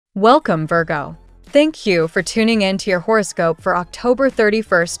Welcome, Virgo. Thank you for tuning in to your horoscope for October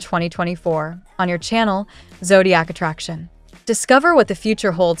 31st, 2024, on your channel, Zodiac Attraction. Discover what the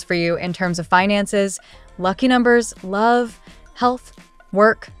future holds for you in terms of finances, lucky numbers, love, health,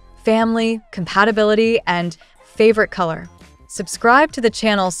 work, family, compatibility, and favorite color. Subscribe to the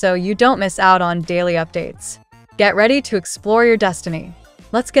channel so you don't miss out on daily updates. Get ready to explore your destiny.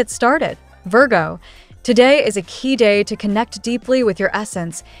 Let's get started. Virgo, today is a key day to connect deeply with your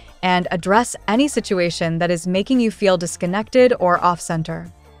essence and address any situation that is making you feel disconnected or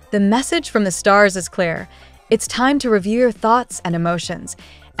off-center. The message from the stars is clear. It's time to review your thoughts and emotions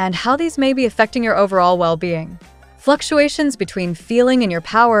and how these may be affecting your overall well-being. Fluctuations between feeling in your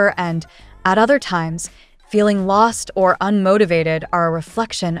power and, at other times, feeling lost or unmotivated are a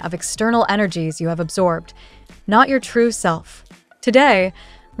reflection of external energies you have absorbed, not your true self. Today,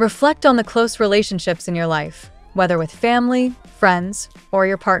 reflect on the close relationships in your life, whether with family, friends, or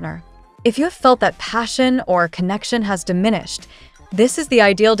your partner. If you have felt that passion or connection has diminished, this is the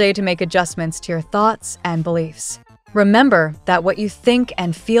ideal day to make adjustments to your thoughts and beliefs. Remember that what you think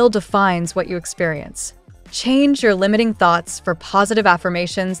and feel defines what you experience. Change your limiting thoughts for positive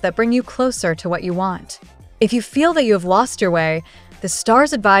affirmations that bring you closer to what you want. If you feel that you have lost your way, the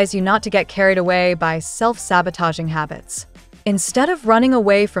stars advise you not to get carried away by self-sabotaging habits. Instead of running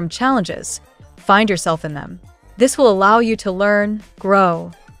away from challenges, find yourself in them. This will allow you to learn,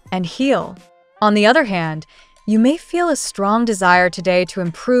 grow, and heal. On the other hand, you may feel a strong desire today to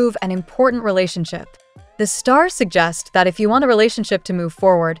improve an important relationship. The stars suggest that if you want a relationship to move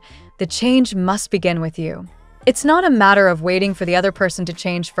forward, the change must begin with you. It's not a matter of waiting for the other person to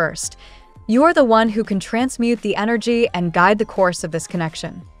change first. You are the one who can transmute the energy and guide the course of this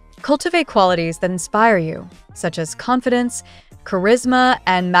connection. Cultivate qualities that inspire you, such as confidence, charisma,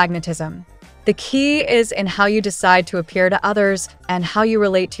 and magnetism. The key is in how you decide to appear to others and how you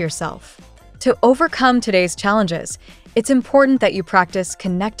relate to yourself. To overcome today's challenges, it's important that you practice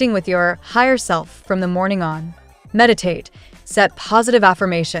connecting with your higher self from the morning on. Meditate, set positive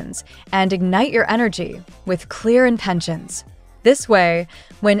affirmations, and ignite your energy with clear intentions. This way,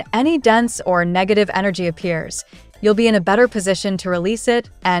 when any dense or negative energy appears, you'll be in a better position to release it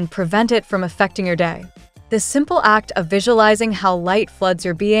and prevent it from affecting your day. The simple act of visualizing how light floods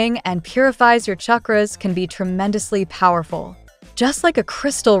your being and purifies your chakras can be tremendously powerful. Just like a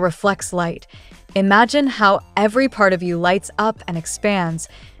crystal reflects light, imagine how every part of you lights up and expands,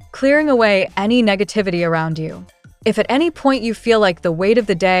 clearing away any negativity around you. If at any point you feel like the weight of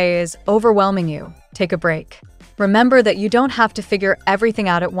the day is overwhelming you, take a break. Remember that you don't have to figure everything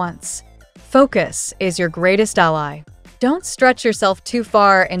out at once. Focus is your greatest ally. Don't stretch yourself too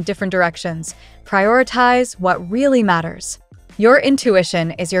far in different directions. Prioritize what really matters. Your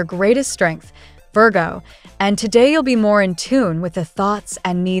intuition is your greatest strength, Virgo, and today you'll be more in tune with the thoughts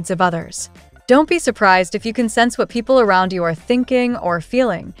and needs of others. Don't be surprised if you can sense what people around you are thinking or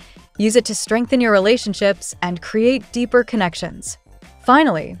feeling. Use it to strengthen your relationships and create deeper connections.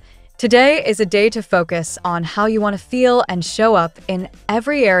 Finally, today is a day to focus on how you want to feel and show up in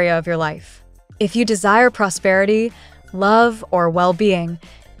every area of your life. If you desire prosperity, love, or well-being,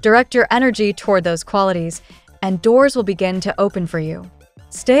 direct your energy toward those qualities, and doors will begin to open for you.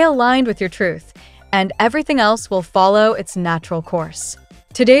 Stay aligned with your truth, and everything else will follow its natural course.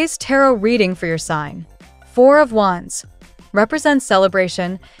 Today's tarot reading for your sign, Four of Wands, represents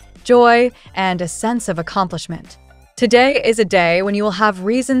celebration, joy, and a sense of accomplishment. Today is a day when you will have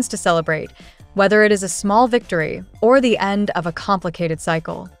reasons to celebrate, whether it is a small victory or the end of a complicated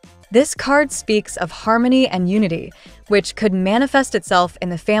cycle. This card speaks of harmony and unity, which could manifest itself in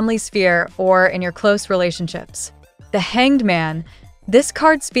the family sphere or in your close relationships. The Hanged Man. This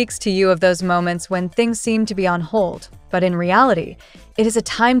card speaks to you of those moments when things seem to be on hold, but in reality, it is a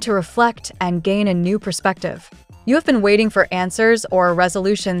time to reflect and gain a new perspective. You have been waiting for answers or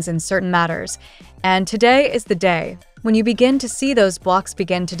resolutions in certain matters, and today is the day when you begin to see those blocks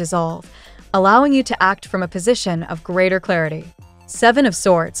begin to dissolve, allowing you to act from a position of greater clarity. Seven of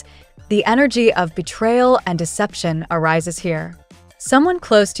Swords. The energy of betrayal and deception arises here. Someone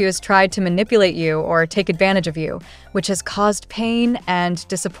close to you has tried to manipulate you or take advantage of you, which has caused pain and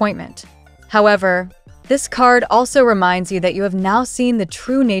disappointment. However, this card also reminds you that you have now seen the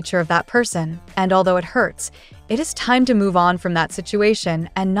true nature of that person, and although it hurts, it is time to move on from that situation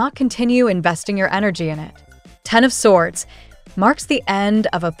and not continue investing your energy in it. Ten of Swords marks the end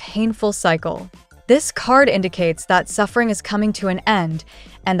of a painful cycle. This card indicates that suffering is coming to an end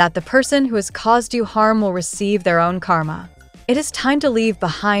and that the person who has caused you harm will receive their own karma. It is time to leave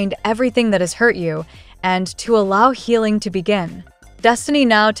behind everything that has hurt you and to allow healing to begin. Destiny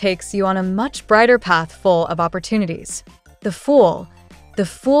now takes you on a much brighter path full of opportunities. The Fool. The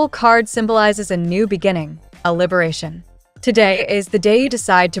Fool card symbolizes a new beginning, a liberation. Today is the day you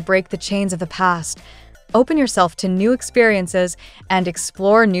decide to break the chains of the past, open yourself to new experiences, and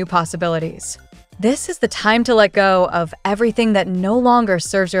explore new possibilities. This is the time to let go of everything that no longer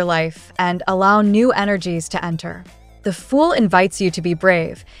serves your life and allow new energies to enter. The Fool invites you to be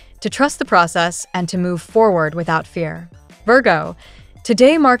brave, to trust the process, and to move forward without fear. Virgo,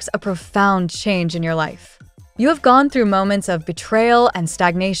 today marks a profound change in your life. You have gone through moments of betrayal and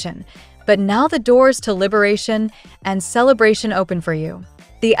stagnation, but now the doors to liberation and celebration open for you.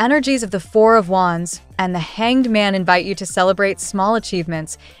 The energies of the Four of Wands and the Hanged Man invite you to celebrate small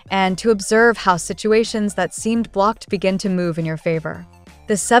achievements and to observe how situations that seemed blocked begin to move in your favor.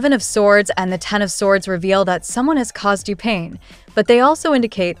 The Seven of Swords and the Ten of Swords reveal that someone has caused you pain, but they also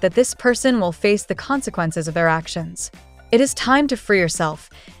indicate that this person will face the consequences of their actions. It is time to free yourself,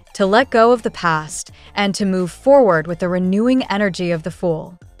 to let go of the past, and to move forward with the renewing energy of the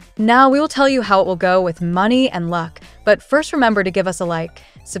Fool. Now we will tell you how it will go with money and luck, but first remember to give us a like,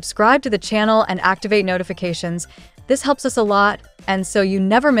 subscribe to the channel, and activate notifications. This helps us a lot, and so you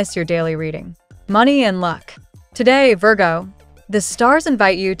never miss your daily reading. Money and luck. Today, Virgo, the stars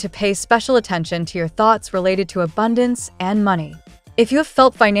invite you to pay special attention to your thoughts related to abundance and money. If you have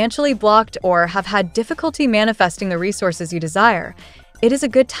felt financially blocked or have had difficulty manifesting the resources you desire, it is a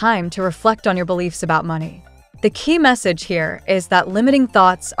good time to reflect on your beliefs about money. The key message here is that limiting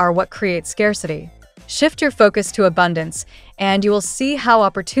thoughts are what create scarcity. Shift your focus to abundance, and you will see how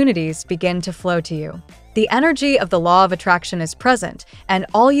opportunities begin to flow to you. The energy of the law of attraction is present, and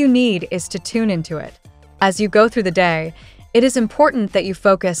all you need is to tune into it. As you go through the day, it is important that you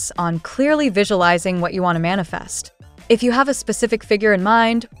focus on clearly visualizing what you want to manifest. If you have a specific figure in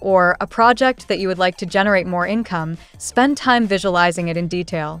mind or a project that you would like to generate more income, spend time visualizing it in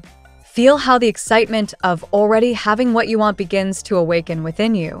detail. Feel how the excitement of already having what you want begins to awaken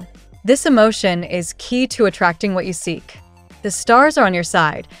within you. This emotion is key to attracting what you seek. The stars are on your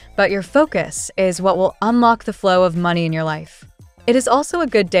side, but your focus is what will unlock the flow of money in your life. It is also a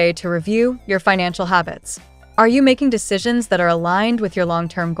good day to review your financial habits. Are you making decisions that are aligned with your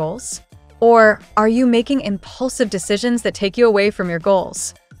long-term goals? Or are you making impulsive decisions that take you away from your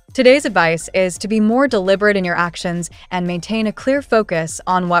goals? Today's advice is to be more deliberate in your actions and maintain a clear focus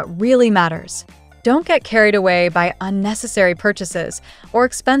on what really matters. Don't get carried away by unnecessary purchases or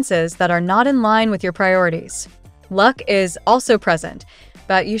expenses that are not in line with your priorities. Luck is also present,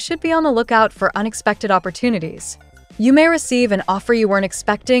 but you should be on the lookout for unexpected opportunities. You may receive an offer you weren't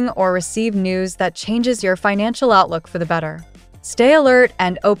expecting or receive news that changes your financial outlook for the better. Stay alert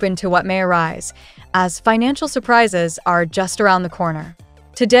and open to what may arise, as financial surprises are just around the corner.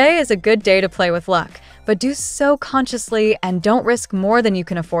 Today is a good day to play with luck, but do so consciously and don't risk more than you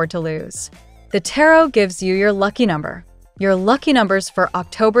can afford to lose. The tarot gives you your lucky number. Your lucky numbers for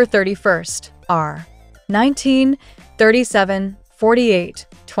October 31st are 19, 37, 48,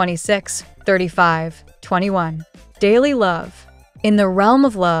 26, 35, 21. Daily love. In the realm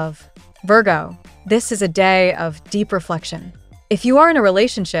of love, Virgo, this is a day of deep reflection. If you are in a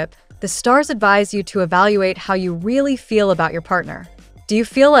relationship, the stars advise you to evaluate how you really feel about your partner. Do you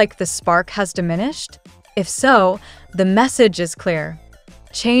feel like the spark has diminished? If so, the message is clear.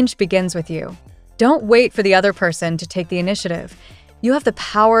 Change begins with you. Don't wait for the other person to take the initiative. You have the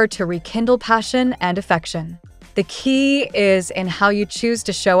power to rekindle passion and affection. The key is in how you choose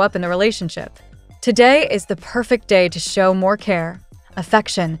to show up in the relationship. Today is the perfect day to show more care,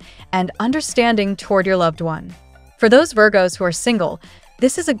 affection, and understanding toward your loved one. For those Virgos who are single,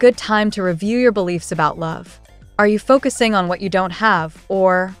 this is a good time to review your beliefs about love. Are you focusing on what you don't have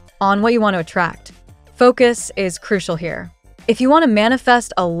or on what you want to attract? Focus is crucial here. If you want to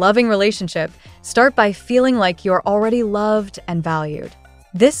manifest a loving relationship, start by feeling like you're already loved and valued.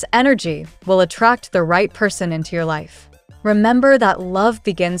 This energy will attract the right person into your life. Remember that love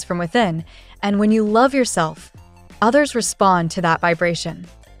begins from within, and when you love yourself, others respond to that vibration.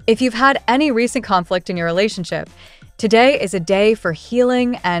 If you've had any recent conflict in your relationship, today is a day for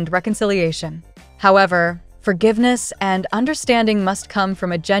healing and reconciliation. However, forgiveness and understanding must come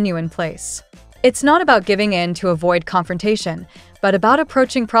from a genuine place. It's not about giving in to avoid confrontation, but about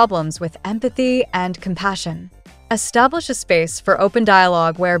approaching problems with empathy and compassion. Establish a space for open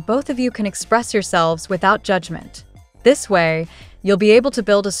dialogue where both of you can express yourselves without judgment. This way, you'll be able to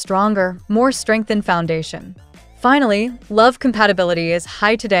build a stronger, more strengthened foundation. Finally, love compatibility is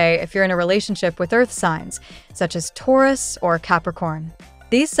high today if you're in a relationship with earth signs, such as Taurus or Capricorn.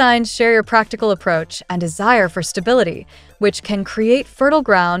 These signs share your practical approach and desire for stability, which can create fertile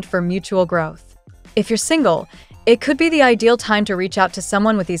ground for mutual growth. If you're single, it could be the ideal time to reach out to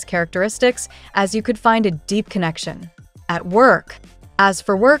someone with these characteristics, as you could find a deep connection. At work, As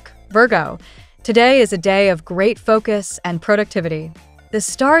for work, Virgo, today is a day of great focus and productivity. The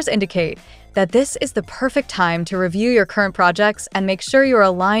stars indicate that this is the perfect time to review your current projects and make sure you are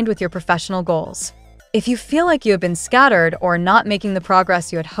aligned with your professional goals. If you feel like you have been scattered or not making the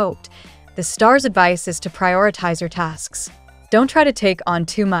progress you had hoped, the stars' advice is to prioritize your tasks. Don't try to take on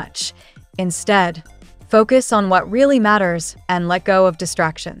too much. Instead, focus on what really matters and let go of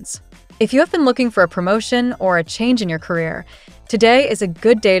distractions. If you have been looking for a promotion or a change in your career, today is a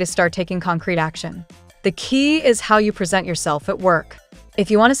good day to start taking concrete action. The key is how you present yourself at work.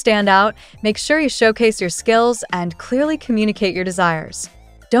 If you want to stand out, make sure you showcase your skills and clearly communicate your desires.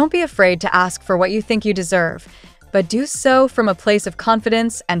 Don't be afraid to ask for what you think you deserve, but do so from a place of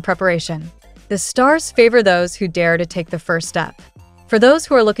confidence and preparation. The stars favor those who dare to take the first step. For those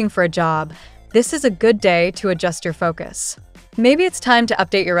who are looking for a job, this is a good day to adjust your focus. Maybe it's time to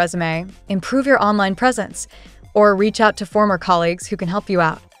update your resume, improve your online presence, or reach out to former colleagues who can help you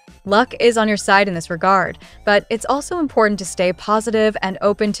out. Luck is on your side in this regard, but it's also important to stay positive and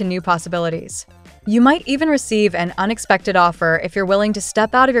open to new possibilities. You might even receive an unexpected offer if you're willing to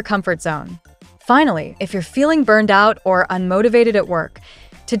step out of your comfort zone. Finally, if you're feeling burned out or unmotivated at work,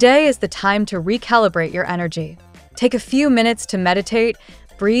 today is the time to recalibrate your energy. Take a few minutes to meditate,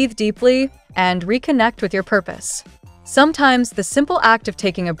 breathe deeply, and reconnect with your purpose. Sometimes the simple act of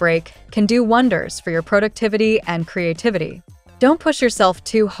taking a break can do wonders for your productivity and creativity. Don't push yourself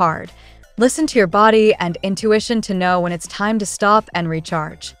too hard. Listen to your body and intuition to know when it's time to stop and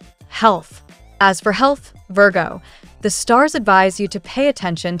recharge. Health. As for health, Virgo, the stars advise you to pay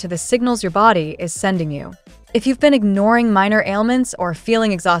attention to the signals your body is sending you. If you've been ignoring minor ailments or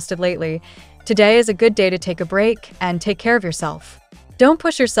feeling exhausted lately, today is a good day to take a break and take care of yourself. Don't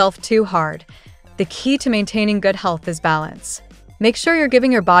push yourself too hard. The key to maintaining good health is balance. Make sure you're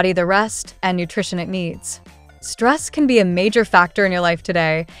giving your body the rest and nutrition it needs. Stress can be a major factor in your life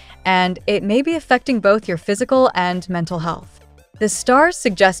today, and it may be affecting both your physical and mental health. The stars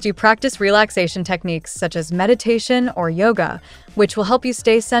suggest you practice relaxation techniques such as meditation or yoga, which will help you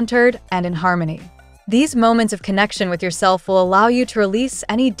stay centered and in harmony. These moments of connection with yourself will allow you to release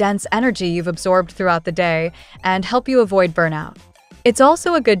any dense energy you've absorbed throughout the day and help you avoid burnout. It's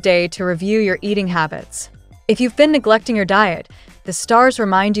also a good day to review your eating habits. If you've been neglecting your diet, the stars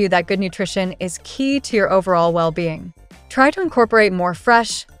remind you that good nutrition is key to your overall well-being. Try to incorporate more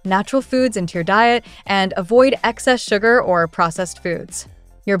fresh, natural foods into your diet and avoid excess sugar or processed foods.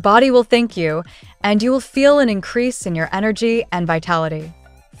 Your body will thank you, and you will feel an increase in your energy and vitality.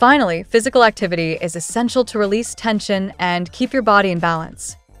 Finally, physical activity is essential to release tension and keep your body in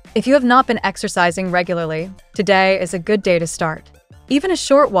balance. If you have not been exercising regularly, today is a good day to start. Even a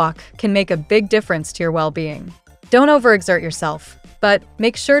short walk can make a big difference to your well-being. Don't overexert yourself, but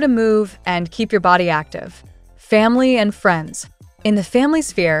make sure to move and keep your body active. Family and friends. In the family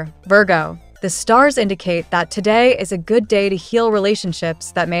sphere, Virgo, the stars indicate that today is a good day to heal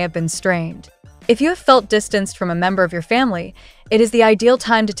relationships that may have been strained. If you have felt distanced from a member of your family, it is the ideal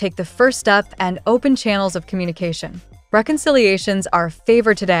time to take the first step and open channels of communication. Reconciliations are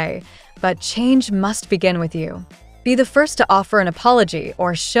favored today, but change must begin with you. Be the first to offer an apology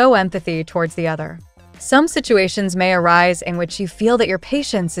or show empathy towards the other. Some situations may arise in which you feel that your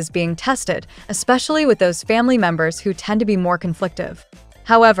patience is being tested, especially with those family members who tend to be more conflictive.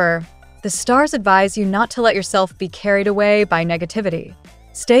 However, the stars advise you not to let yourself be carried away by negativity.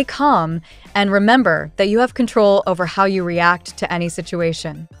 Stay calm and remember that you have control over how you react to any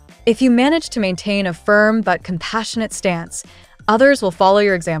situation. If you manage to maintain a firm but compassionate stance, others will follow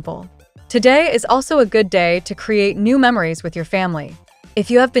your example. Today is also a good day to create new memories with your family.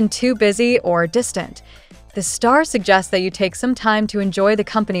 If you have been too busy or distant, the stars suggest that you take some time to enjoy the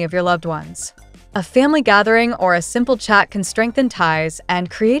company of your loved ones. A family gathering or a simple chat can strengthen ties and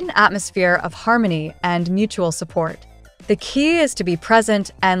create an atmosphere of harmony and mutual support. The key is to be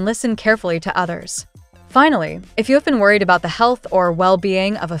present and listen carefully to others. Finally, if you have been worried about the health or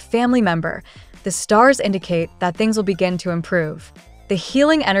well-being of a family member, the stars indicate that things will begin to improve. The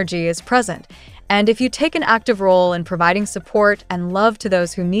healing energy is present, and if you take an active role in providing support and love to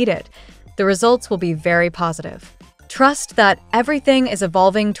those who need it, the results will be very positive. Trust that everything is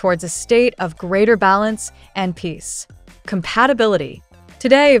evolving towards a state of greater balance and peace. Compatibility.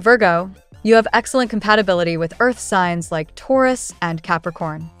 Today, Virgo, you have excellent compatibility with earth signs like Taurus and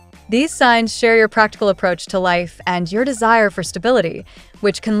Capricorn. These signs share your practical approach to life and your desire for stability,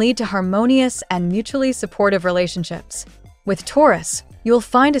 which can lead to harmonious and mutually supportive relationships. With Taurus, you will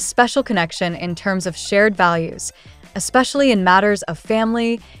find a special connection in terms of shared values, especially in matters of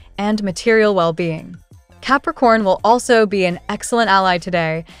family and material well-being. Capricorn will also be an excellent ally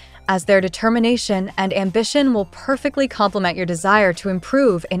today, as their determination and ambition will perfectly complement your desire to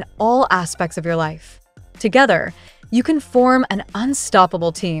improve in all aspects of your life. Together, you can form an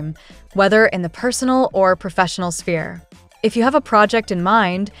unstoppable team, whether in the personal or professional sphere. If you have a project in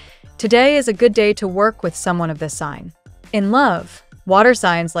mind, today is a good day to work with someone of this sign. In love, water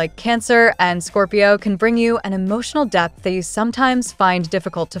signs like Cancer and Scorpio can bring you an emotional depth that you sometimes find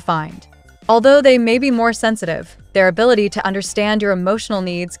difficult to find. Although they may be more sensitive, their ability to understand your emotional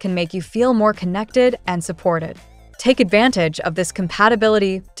needs can make you feel more connected and supported. Take advantage of this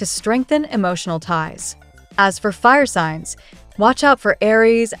compatibility to strengthen emotional ties. As for fire signs, watch out for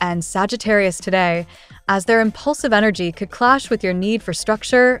Aries and Sagittarius today, as their impulsive energy could clash with your need for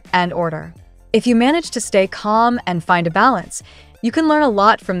structure and order. If you manage to stay calm and find a balance, you can learn a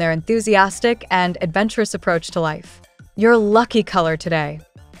lot from their enthusiastic and adventurous approach to life. Your lucky color today.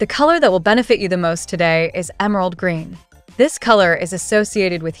 The color that will benefit you the most today is emerald green. This color is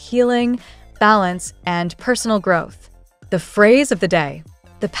associated with healing, balance, and personal growth. The phrase of the day: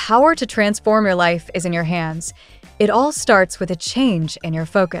 the power to transform your life is in your hands. It all starts with a change in your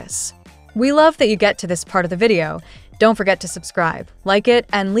focus. We love that you get to this part of the video. Don't forget to subscribe, like it,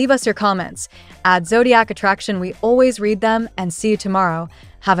 and leave us your comments. At Zodiac Attraction, we always read them, and see you tomorrow.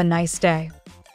 Have a nice day.